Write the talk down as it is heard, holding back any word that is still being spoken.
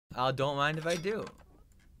Don't mind if I do.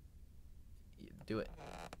 Do it.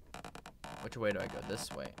 Which way do I go?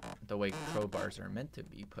 This way. The way crowbars are meant to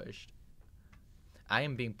be pushed. I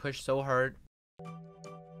am being pushed so hard.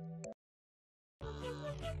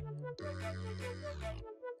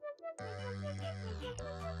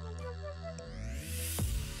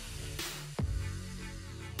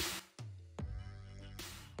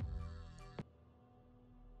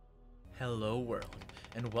 Hello world,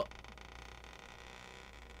 and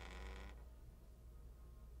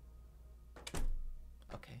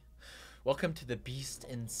okay. Welcome to the beast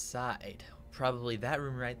inside. Probably that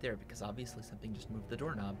room right there, because obviously something just moved the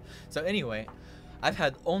doorknob. So anyway, I've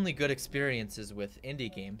had only good experiences with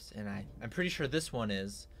indie games, and I'm pretty sure this one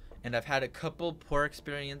is. And I've had a couple poor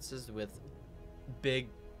experiences with big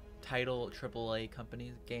title AAA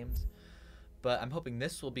company games. But I'm hoping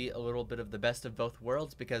this will be a little bit of the best of both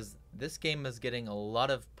worlds, because this game is getting a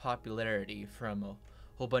lot of popularity from a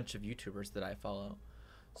whole bunch of YouTubers that I follow.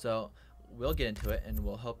 So we'll get into it, and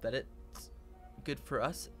we'll hope that it's good for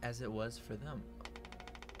us as it was for them.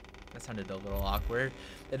 That sounded a little awkward.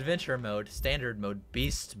 Adventure mode, standard mode,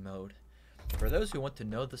 beast mode. For those who want to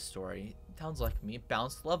know the story, it sounds like me,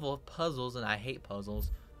 balanced level of puzzles, and I hate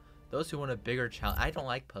puzzles. Those who want a bigger challenge, I don't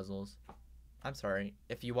like puzzles. I'm sorry.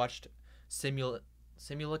 If you watched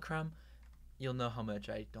Simulacrum, you'll know how much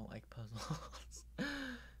I don't like puzzles.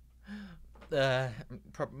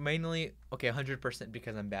 Mainly, okay, 100%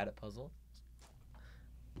 because I'm bad at puzzles.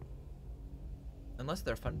 Unless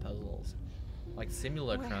they're fun puzzles. Like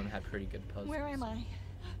Simulacrum had pretty good puzzles. Where am I?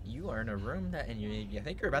 You are in a room that, and you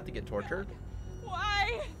think you're about to get tortured.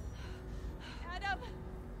 Why? Adam!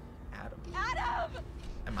 Adam. Adam!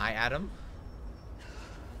 Am I Adam?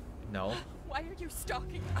 No. Why are you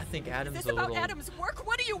stalking us? I think Adam's Is this about Adam's work?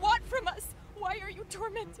 What do you want from us? Why are you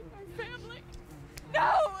tormenting our family?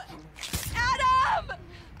 No! Adam!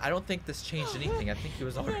 I don't think this changed anything. I think he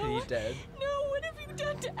was already dead. No, what have you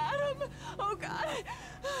done to Adam? Oh, God.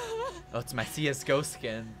 Oh, it's my CSGO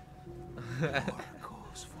skin. War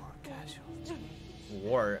calls for casualties.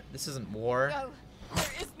 War? This isn't war. No, there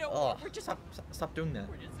is no war. We're just Stop doing that.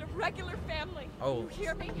 We're just a regular family. Oh, You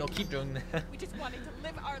hear me? no, keep doing that. We just wanted to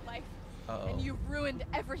live our life. Uh-oh. And you ruined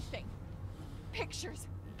everything. Pictures,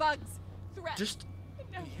 bugs, threats. Just,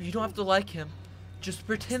 No. you don't have to like him. Just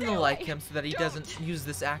pretend Stay to like away. him so that he Don't. doesn't use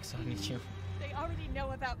this axe on you. They already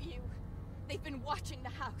know about you. They've been watching the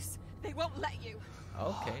house. They won't let you.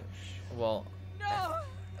 Okay. Well, No!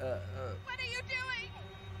 What are you doing?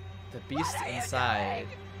 the beast What are you inside.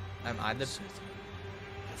 doing? Am I the... Sit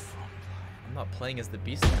the front line. I'm not playing as the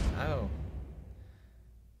beast. Oh.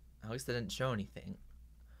 At least I didn't show anything.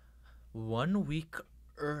 1 week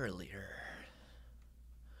earlier.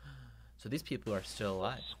 So these people are still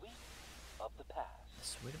alive. Sweep of the past. The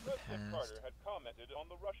sweet of the President past. Carter had commented on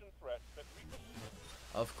the Russian threats that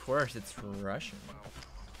Of course, it's Russian.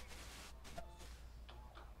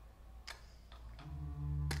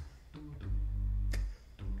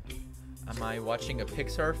 Am I watching a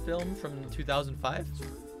Pixar film from 2005?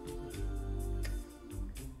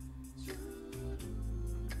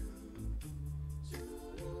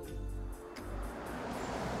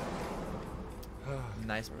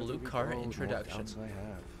 Nice blue car introduction. I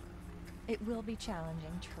have. It will be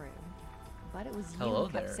challenging, true. But it was you Hello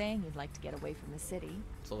who kept there. saying you'd like to get away from the city.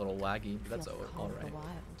 It's a little laggy, but that's Feel the call of the alright.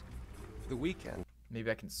 wild. The weekend,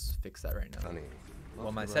 Maybe I can fix that right now. honey. Well,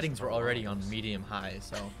 love my the rest settings of were our already on lives. medium high,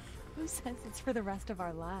 so. Who says it's for the rest of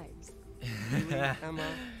our lives? Really, Emma?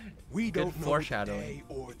 We Good don't know foreshadowing. the day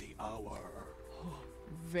or the hour.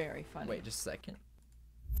 Very funny. Wait, just a second.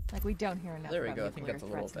 Like we don't hear enough There we about go, I think nuclear that's a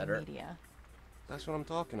little threats in better. the media. That's what I'm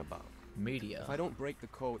talking about. Media. If I don't break the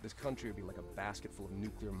code, this country would be like a basket full of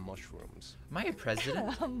nuclear mushrooms. Am I a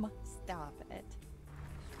president? Stop it.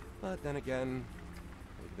 But then again,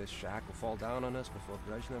 maybe this shack will fall down on us before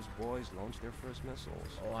Brezhnev's boys launch their first missiles.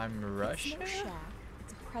 Oh, I'm It's Russian. no shack.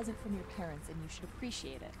 It's a present from your parents, and you should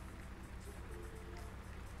appreciate it.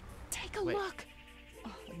 Take a Wait. look.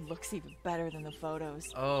 Oh, it looks even better than the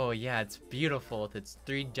photos. Oh yeah, it's beautiful with its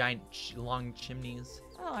 3 giant long chimneys.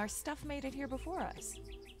 Oh, our stuff made it here before us.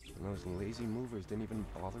 And those lazy movers didn't even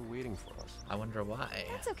bother waiting for us. I wonder why.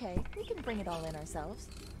 That's okay. We can bring it all in ourselves.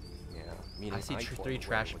 Yeah, meaning I see toiled 3 away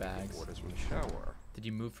trash with the bags. orders from the shower. Did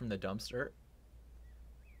you move from the dumpster?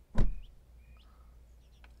 I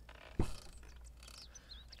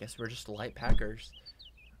guess we're just light packers.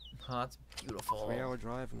 Oh, it's beautiful. 3-hour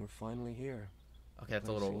drive and we're finally here. Okay, that's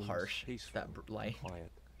a Place little seems harsh. peaceful That and light.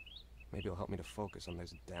 quiet. Maybe it'll help me to focus on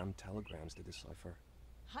those damn telegrams to decipher.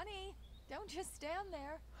 Honey, don't just stand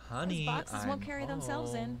there. Honey, boxes won't I'm carry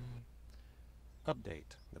themselves in. home.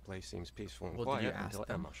 Update. The place seems peaceful and Well, did you quiet ask until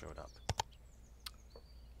them? Emma showed up.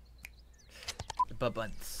 But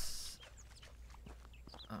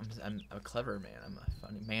I'm a clever man. I'm a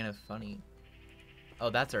funny man of funny. Oh,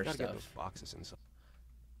 that's our Gotta get stuff. those boxes inside.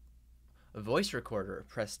 A voice recorder.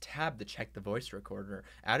 Press tab to check the voice recorder.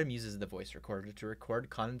 Adam uses the voice recorder to record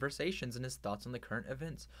conversations and his thoughts on the current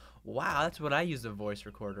events. Wow, that's what I use a voice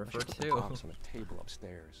recorder I for should put the too. box on a table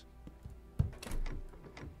upstairs.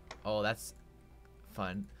 Oh, that's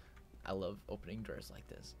fun. I love opening doors like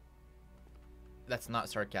this. That's not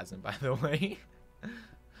sarcasm, by the way.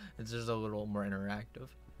 It's just a little more interactive.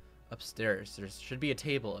 Upstairs, there should be a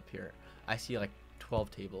table up here. I see like 12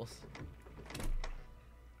 tables.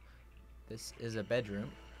 This is a bedroom.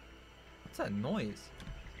 What's that noise?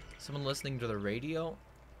 Someone listening to the radio?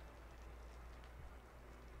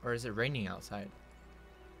 Or is it raining outside?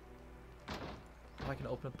 Oh, I can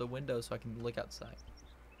open up the window so I can look outside.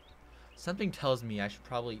 Something tells me I should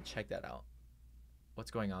probably check that out.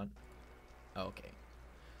 What's going on? Oh, okay.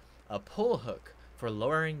 A pull hook for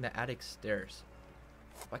lowering the attic stairs.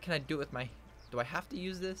 Why can't I do it with my... Do I have to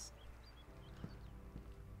use this?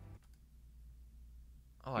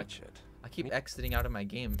 Oh, I keep exiting out of my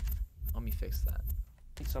game. Let me fix that.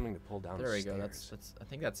 Need something to pull down There the we stairs. go. That's. I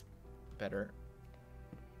think that's better.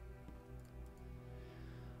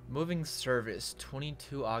 Moving service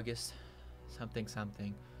 22 August something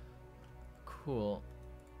something. Cool.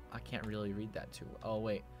 I can't really read that too. Oh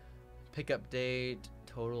wait. Pickup date,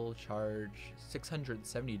 total charge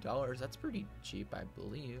 $670. That's pretty cheap, I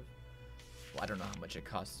believe. Well, I don't know how much it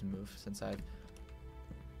costs to move since I've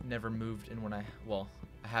never moved in when I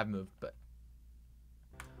have moved, but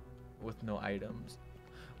with no items.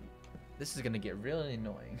 This is gonna get really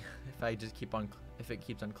annoying if I just if it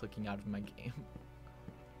keeps on clicking out of my game.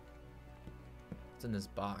 What's in this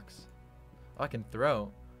box? Oh, I can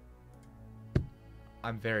throw.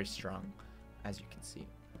 I'm very strong, as you can see.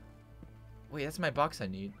 Wait, that's my box I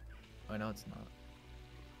need. Oh, no, it's not.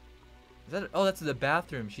 Is that? Oh, that's the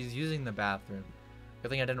bathroom. She's using the bathroom. Good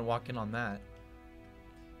thing I didn't walk in on that.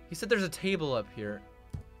 He said there's a table up here.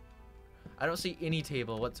 I don't see any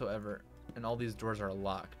table whatsoever, and all these doors are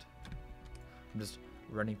locked. I'm just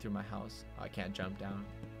running through my house. Oh, I can't jump down.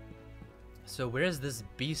 So where is this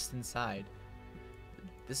beast inside?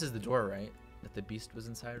 This is the door, right? That the beast was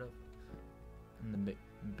inside of? In the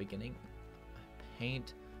beginning?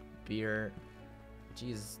 Paint, beer.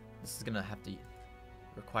 Jeez, this is gonna have to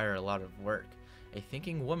require a lot of work. A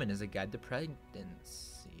Thinking Woman is a guide to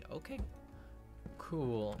pregnancy. Okay.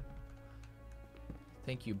 Cool.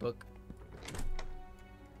 Thank you, book.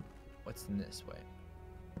 What's in this way?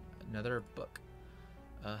 Another book.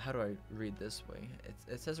 How do I read this way?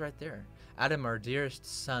 It says right there. Adam, our dearest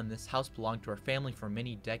son, this house belonged to our family for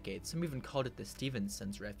many decades. Some even called it the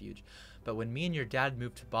Stevenson's Refuge. But when me and your dad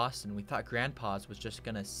moved to Boston, we thought Grandpa's was just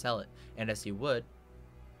gonna sell it. And as he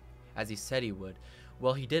said he would.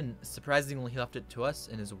 Well, he didn't. Surprisingly, he left it to us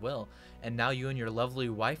in his will. And now you and your lovely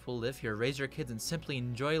wife will live here, raise your kids, and simply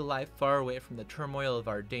enjoy life far away from the turmoil of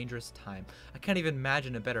our dangerous time. I can't even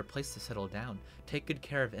imagine a better place to settle down. Take good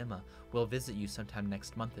care of Emma. We'll visit you sometime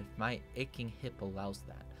next month if my aching hip allows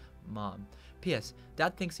that. Mom. P.S.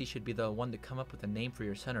 Dad thinks he should be the one to come up with a name for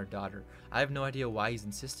your son or daughter. I have no idea why he's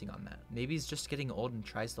insisting on that. Maybe he's just getting old and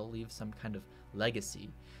tries to leave some kind of legacy.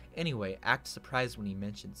 Anyway, act surprised when he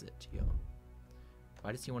mentions it to you.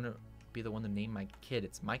 Why does he want to be the one to name my kid?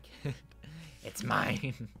 It's my kid. It's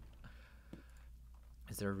mine.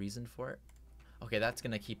 Is there a reason for it? Okay, that's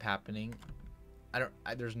gonna keep happening.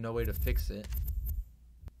 There's no way to fix it.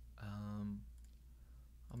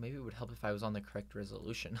 Oh, maybe it would help if I was on the correct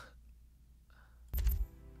resolution.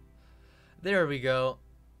 There we go.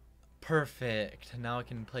 Perfect. Now I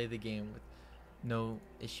can play the game with no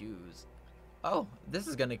issues. Oh, this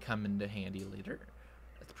is gonna come into handy later.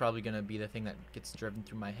 That's probably gonna be the thing that gets driven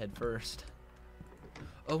through my head first.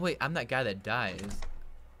 Oh wait, I'm that guy that dies.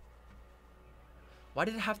 Why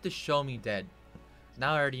did it have to show me dead?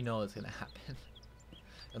 Now I already know what's gonna happen.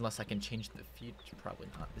 Unless I can change the future. Probably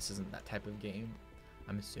not. This isn't that type of game,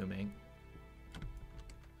 I'm assuming.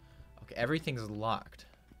 Okay, everything's locked.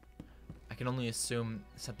 I can only assume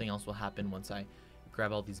something else will happen once I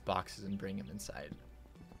grab all these boxes and bring them inside.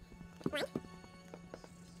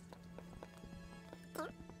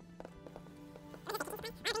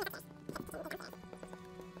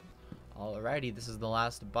 Alrighty, this is the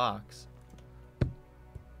last box.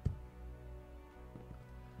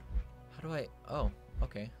 How do I... Oh,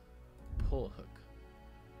 okay. Pull hook.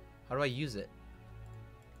 How do I use it?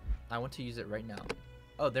 I want to use it right now.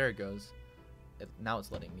 Oh, there it goes. Now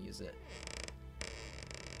it's letting me use it.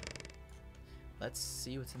 Let's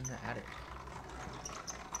see what's in the attic.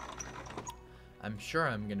 I'm sure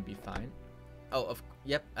I'm gonna be fine. Oh,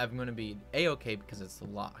 yep, I'm gonna be a-okay because it's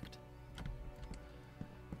locked.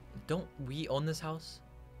 Don't we own this house?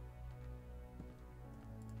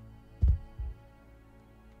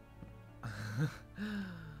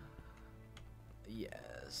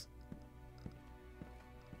 Yes.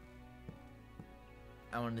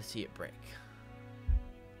 I wanted to see it break.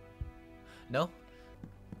 No?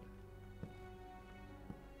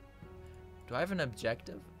 Do I have an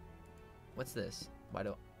objective? What's this? Why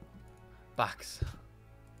don't... Box.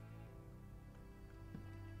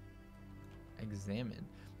 Examine.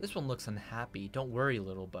 This one looks unhappy. Don't worry,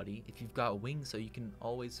 little buddy. If you've got wings so you can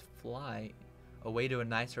always fly away to a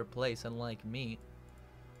nicer place, unlike me.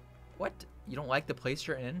 What? You don't like the place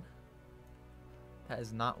you're in? That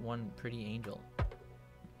is not one pretty angel.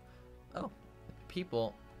 Oh.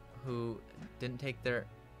 People who didn't take their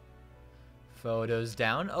photos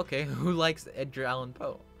down? Okay, who likes Edgar Allan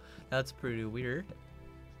Poe? That's pretty weird.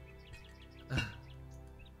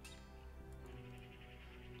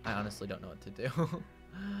 I honestly don't know what to do.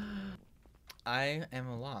 I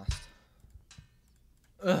am lost.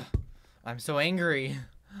 Ugh, I'm so angry.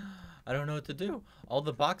 I don't know what to do. All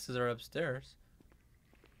the boxes are upstairs.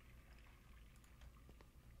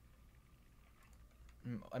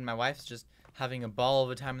 And my wife's just having a ball of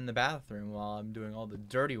a time in the bathroom while I'm doing all the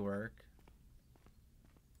dirty work.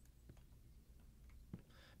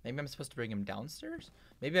 Maybe I'm supposed to bring him downstairs?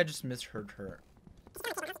 Maybe I just misheard her.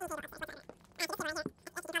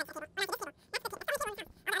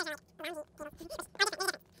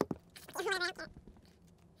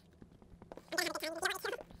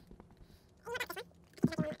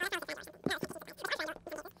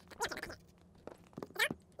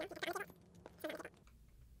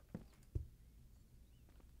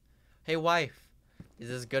 Hey wife, is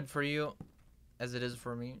this good for you as it is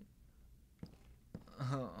for me?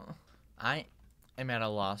 I am at a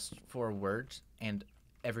loss for words and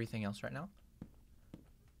everything else right now.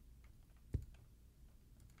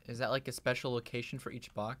 Is that like a special location for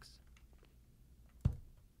each box?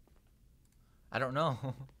 I don't know.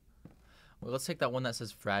 Well, let's take that one that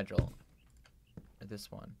says fragile. Or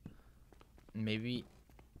this one. Maybe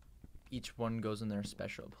each one goes in their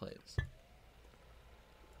special place.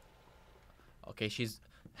 Okay,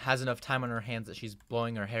 has enough time on her hands that she's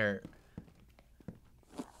blowing her hair.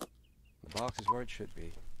 The box is where it should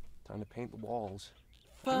be. Time to paint the walls.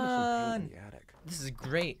 Fun! In the attic. This is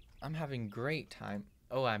great. I'm having great time.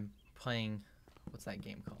 Oh, I'm playing... What's that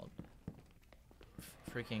game called?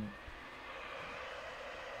 Freaking...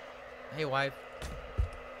 Hey, wife.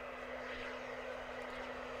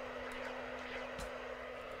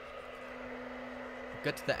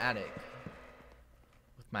 Get to the attic.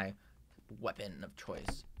 With my weapon of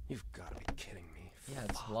choice. You've got to be kidding me. Yeah,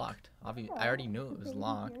 it's locked. I already knew it was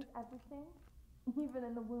locked. Even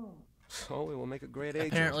in the womb. So we will make a great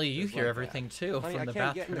agent. Apparently you just hear like everything that. too Honey, from the I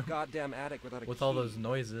can't get in the bathroom. goddamn attic without a With key. all those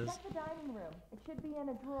noises. Check the dining room. It should be in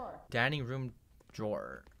a drawer. Dining room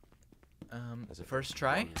drawer. As if First it's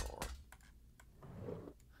try? one drawer.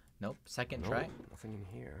 Nope. Second Nope, try. nothing in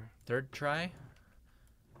here. Third try.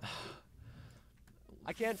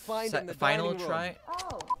 I can't find it in the Final dining room. try.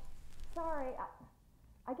 Oh, sorry.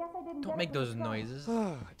 I guess I didn't Don't get make it from those the front. noises.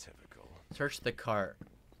 Typical. Search the cart.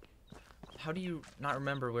 How do you not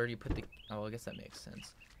remember where you put the... Oh, I guess that makes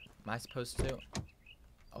sense. Am I supposed to?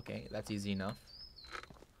 Okay, that's easy enough.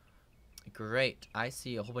 Great. I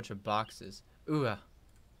see a whole bunch of boxes. Ooh.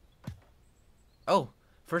 Oh,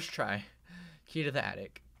 first try. Key to the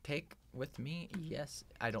attic. Take with me? Yes,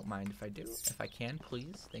 I don't mind if I do. If I can,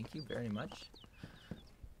 please. Thank you very much.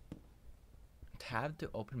 Tab to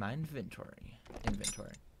open my inventory.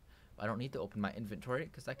 I don't need to open my inventory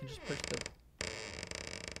because I can just push the...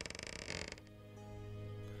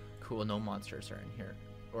 Cool, no monsters are in here.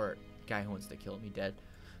 Or guy who wants to kill me dead.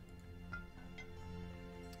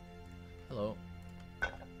 Hello.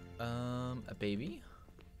 A baby?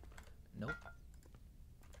 Nope.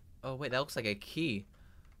 Oh wait, that looks like a key.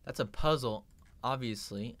 That's a puzzle.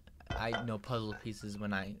 Obviously, I know puzzle pieces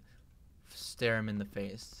when I stare them in the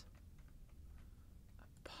face.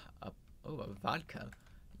 Oh, a vodka.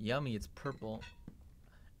 Yummy, it's purple.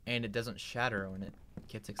 And it doesn't shatter when it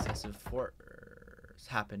gets excessive force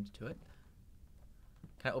happened to it.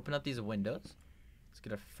 Can I open up these windows? Let's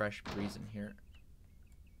get a fresh breeze in here.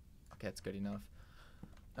 Okay, that's good enough.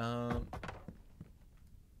 Oh.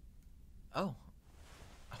 A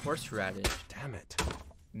horseradish. Damn it.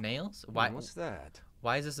 Nails? Why? What's that?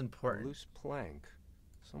 Why is this A important? loose plank.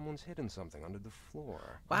 Someone's hidden something under the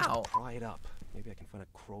floor. Wow. Pry it up. Maybe I can find a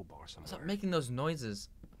crowbar somewhere. Stop making those noises.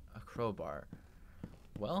 A crowbar.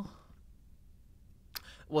 Well.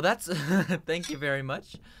 Well, that's thank you very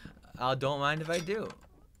much. Don't mind if I do.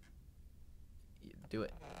 Do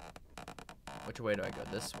it. Which way do I go?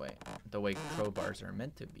 This way. The way crowbars are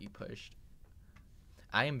meant to be pushed.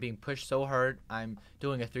 I am being pushed so hard. I'm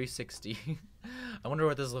doing a 360. I wonder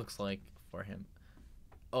what this looks like for him.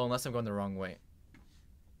 Oh, unless I'm going the wrong way.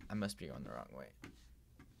 I must be going the wrong way.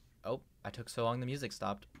 Oh, I took so long the music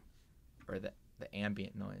stopped. Or the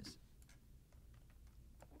ambient noise.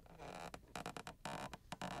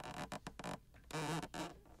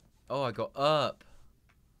 Oh, I go up.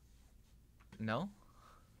 No?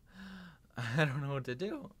 I don't know what to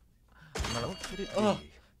do. What could it Oh.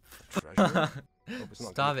 be? Treasure? Hope it's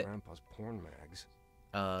not Stop gonna be it. Grandpa's porn mags.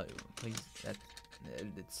 Please,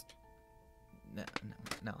 it's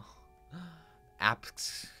no.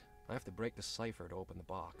 Apps, I have to break the cipher to open the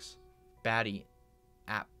box. baddie,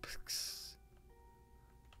 apps.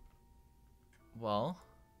 Well,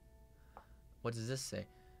 what does this say?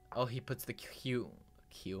 Oh, he puts the Q.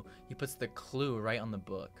 He puts the clue right on the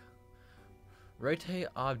book. Rotate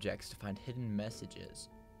objects to find hidden messages.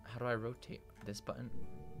 How do I rotate this button?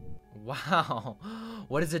 Wow,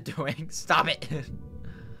 what is it doing? Stop it!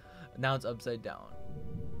 Now it's upside down.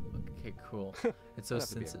 Okay, cool. It's so I'd have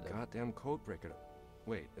to be sensitive. a goddamn code breaker.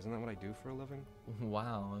 Wait, isn't that what I do for a living?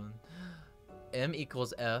 Wow. M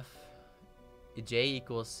equals F. J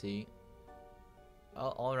equals C. Oh,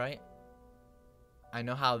 all right. I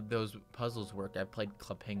know how those puzzles work. I played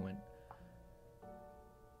Club Penguin.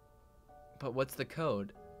 But what's the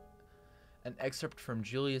code? An excerpt from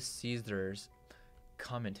Julius Caesar's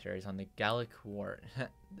commentaries on the Gallic War.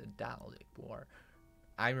 The Gallic War.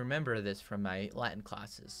 I remember this from my Latin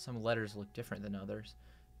classes. Some letters look different than others.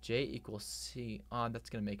 J equals C. Oh, that's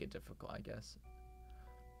going to make it difficult, I guess.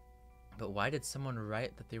 But why did someone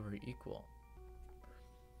write that they were equal?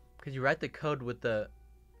 Because you write the code with the...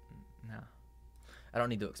 No. I don't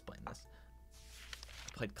need to explain this.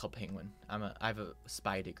 I played Club Penguin. I have a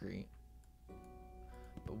spy degree.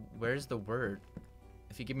 But where's the word?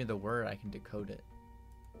 If you give me the word, I can decode it.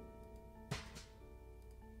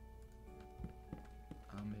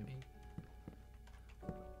 Maybe.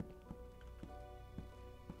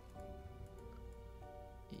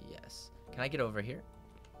 Yes. Can I get over here?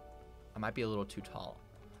 I might be a little too tall.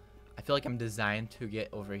 I feel like I'm designed to get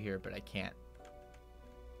over here, but I can't.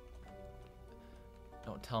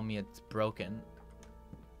 Don't tell me it's broken.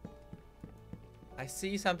 I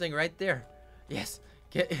see something right there. Yes.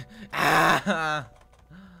 Get. Ah!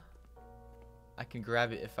 I can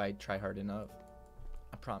grab it if I try hard enough.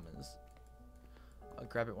 I promise. I'll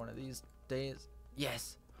grab it one of these days.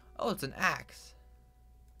 Yes. Oh, it's an axe.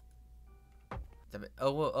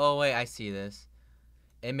 Oh, wait. I see this.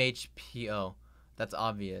 MHPO. That's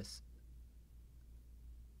obvious.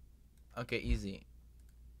 Okay, easy.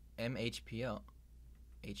 MHPO.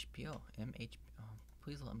 HPO. MHPO.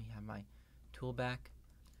 Please let me have my tool back.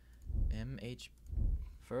 MH.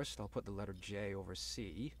 First, I'll put the letter J over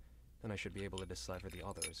C, then I should be able to decipher the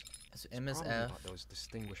others. So It's M is probably F. about those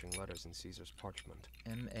distinguishing letters in Caesar's parchment.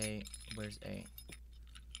 M-A. Where's A?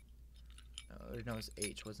 Oh, no, it's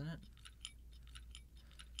H, wasn't it?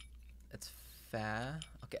 It's fa.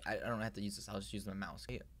 Okay, I don't have to use this. I'll just use my mouse.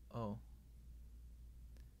 Oh.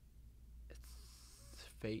 It's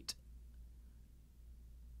fate.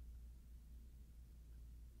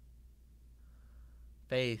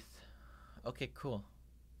 Faith. Okay, cool.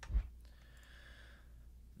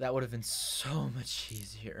 That would have been so much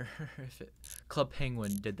easier if Club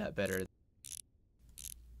Penguin did that better.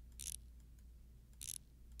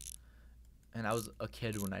 And I was a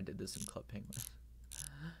kid when I did this in Club Penguin.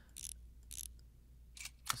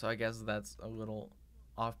 So I guess that's a little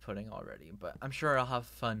off-putting already, but I'm sure I'll have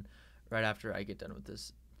fun right after I get done with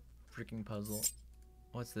this freaking puzzle.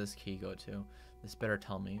 What's this key go to? This better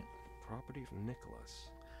tell me. Property of Nicholas.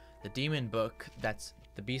 The demon book, that's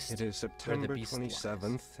the beast. It is September beast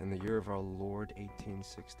 27th in the year of our Lord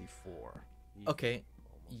 1864. Okay,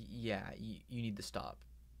 yeah, you need to stop.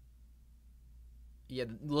 Yeah,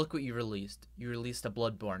 look what you released. You released a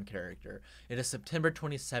Bloodborne character. It is September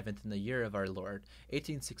 27th in the year of our Lord,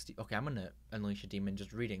 1860. Okay, I'm gonna unleash a demon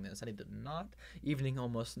just reading this. I need to not. Evening,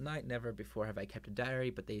 almost night. Never before have I kept a diary,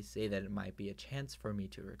 but they say that it might be a chance for me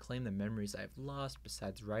to reclaim the memories I have lost.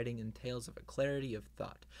 Besides, writing entails of a clarity of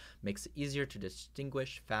thought. Makes it easier to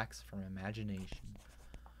distinguish facts from imagination.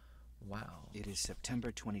 Wow. It is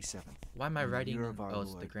September 27th. Why am I in the writing? year of our Oh,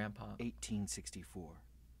 it's the Lord, grandpa. 1864.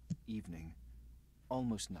 Evening.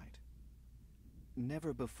 Almost night.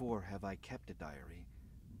 Never before have I kept a diary,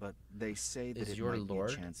 but they say that Is it your might Lord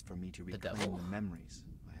be a chance for me to the reclaim devil? the memories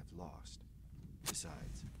I have lost.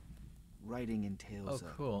 Besides, writing entails Oh,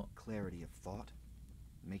 cool. a clarity of thought.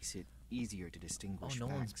 makes it easier to Oh, distinguish no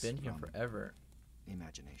one's facts been here from forever.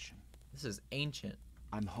 imagination. This is ancient.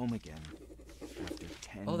 I'm home again after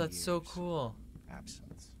 10 Oh, that's so years cool.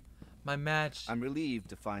 absence. My match. I'm relieved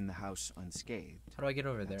to find the house unscathed. How do I get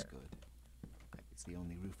over That's there? good. It's the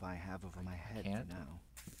only roof I have over my head can't? for now.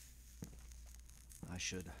 I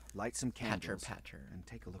should light some Patter, candles patter. and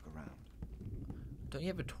take a look around. Don't you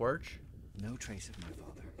have a torch? No trace of my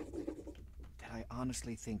father. Did I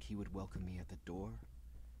honestly think he would welcome me at the door?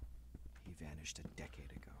 He vanished a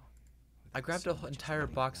decade ago. I without grabbed so an much as entire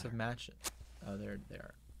letting box me of know. matches. Oh, there they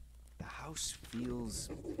are. The house feels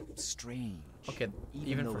strange. Okay, even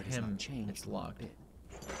even though for it has not him, changed it's one locked. bit.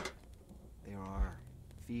 There are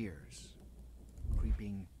fears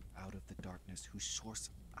creeping out of the darkness whose source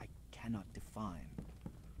I cannot define.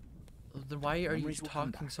 Then why are you Memories will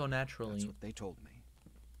come talking back. so naturally? That's what they told me.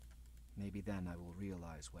 Maybe then I will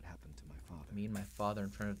realize what happened to my father. Me and my father in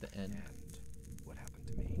front of the inn. And what happened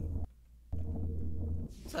to me.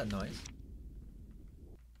 What's that noise?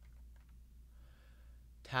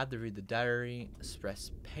 Tab to read the diary.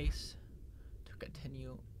 Press pace to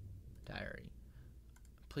continue diary.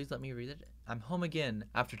 Please let me read it. I'm home again.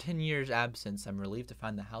 After 10 years absence, I'm relieved to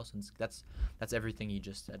find the house and that's everything you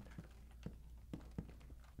just said.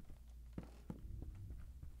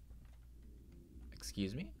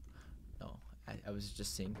 Excuse me? No, I was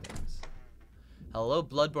just seeing things. Hello,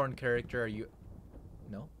 Bloodborne character. Are you?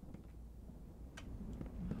 No.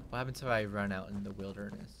 What happens if I run out in the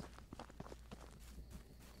wilderness?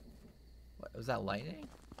 What was that? Lightning?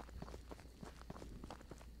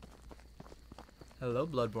 Hello,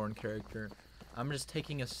 Bloodborne character. I'm just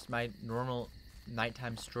taking my normal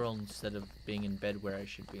nighttime stroll instead of being in bed where I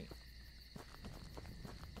should be.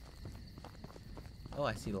 Oh,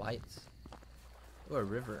 I see lights. Oh, a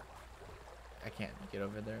river. I can't get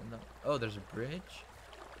over there. No. Oh, there's a bridge.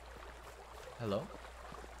 Hello?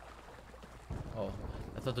 Oh,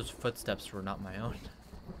 I thought those footsteps were not my own.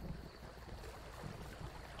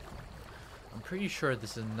 I'm pretty sure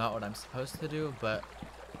this is not what I'm supposed to do, but...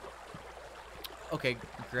 Okay,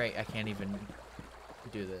 great. I can't even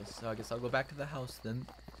do this. So I guess I'll go back to the house then.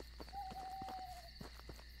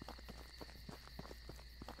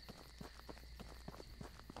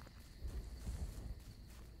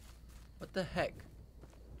 What the heck?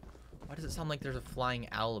 Why does it sound like there's a flying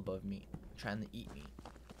owl above me trying to eat me?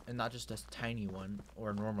 And not just a tiny one or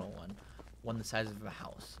a normal one. One the size of a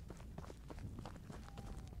house.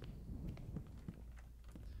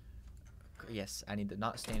 Yes, I need to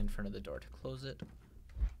not stand in front of the door to close it.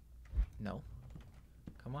 No.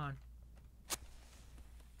 Come on.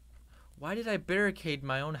 Why did I barricade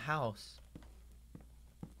my own house?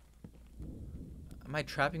 Am I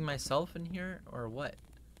trapping myself in here or what?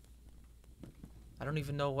 I don't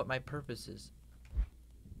even know what my purpose is.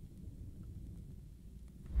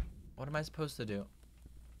 What am I supposed to do?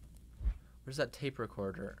 Where's that tape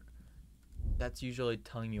recorder? That's usually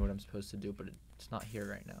telling me what I'm supposed to do, but it's not here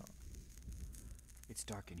right now. It's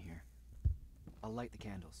dark in here. I'll light the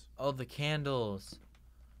candles. Oh, the candles.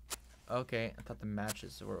 Okay, I thought the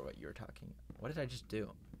matches were what you were talking. What did I just do?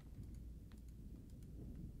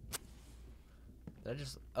 Did I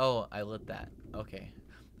just... Oh, I lit that. Okay.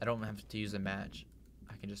 I don't have to use a match.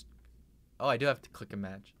 I can just... Oh, I do have to click a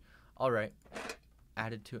match. Alright.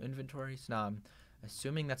 Added to inventory. So now I'm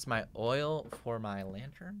assuming that's my oil for my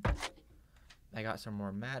lantern. I got some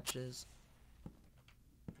more matches.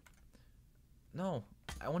 No,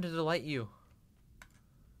 I wanted to light you.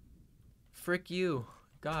 Frick you.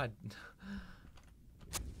 God.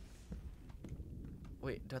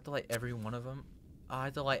 Wait, do I have to light every one of them? Oh, I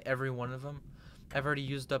have to light every one of them? I've already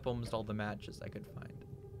used up almost all the matches I could find.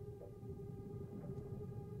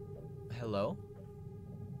 Hello?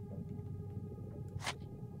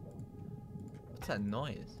 What's that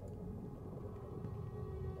noise?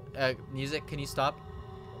 Music, can you stop?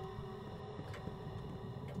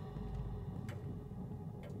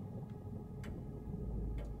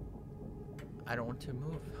 I don't want to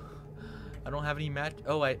move. I don't have any match.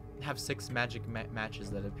 Oh, I have 6 magic matches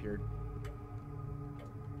that appeared.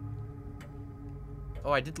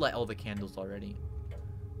 Oh, I did light all the candles already.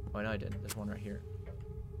 Oh, no, I didn't. There's one right here.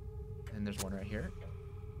 And there's one right here.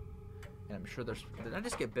 And I'm sure there's... Did I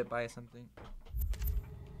just get bit by something?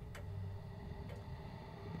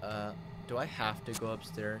 Do I have to go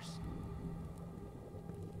upstairs?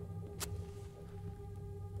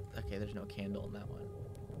 Okay, there's no candle in that one.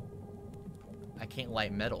 I can't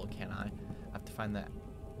light metal, can I? I have to find that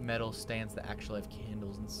metal stands that actually have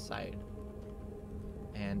candles inside.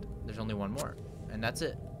 And there's only one more. And that's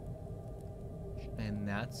it. And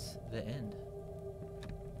that's the end.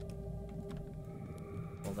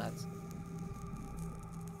 Well, that's...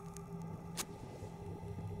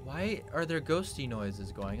 Why are there ghosty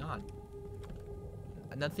noises going on?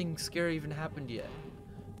 Nothing scary even happened yet.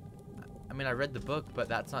 I mean, I read the book, but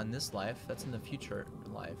that's not in this life. That's in the future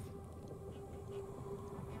life.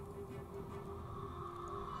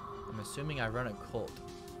 I'm assuming I run a cult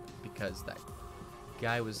because that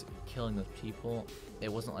guy was killing those people.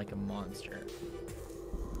 It wasn't like a monster.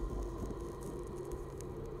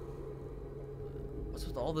 What's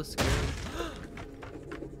with all this scary?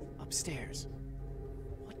 Upstairs.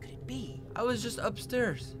 What could it be? I was just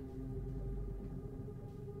upstairs.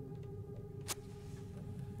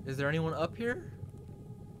 Is there anyone up here?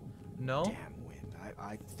 No? Damn wind.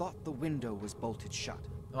 I thought the window was bolted shut.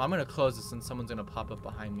 Oh, I'm gonna close this and someone's gonna pop up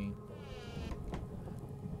behind me.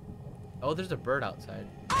 Oh, there's a bird outside.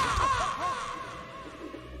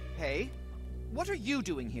 Hey, what are you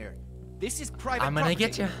doing here? This is private I'm gonna property.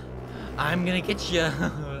 get you. I'm gonna get you.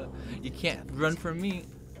 You can't run from me.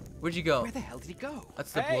 Where'd you go? Where the hell did he go?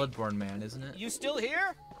 That's the Hey! Bloodborne man, isn't it? You still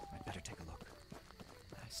here? I'd better take a look.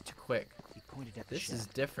 That's too quick. He pointed at the This shed. is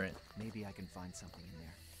different. Maybe I can find something in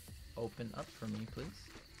there. Open up for me, please.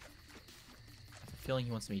 I have a feeling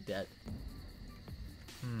he wants me dead.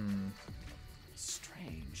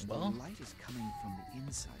 Strange. Well? The light is coming from the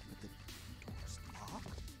inside, but the door's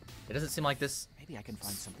locked. It doesn't seem like this Maybe I can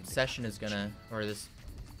find something. to session cover is the gonna, chain. or this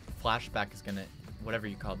flashback is gonna, whatever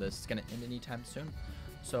you call this, is gonna end anytime soon.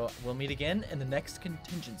 So we'll meet again in the next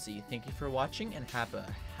contingency. Thank you for watching and have a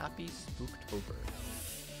happy Spooktober.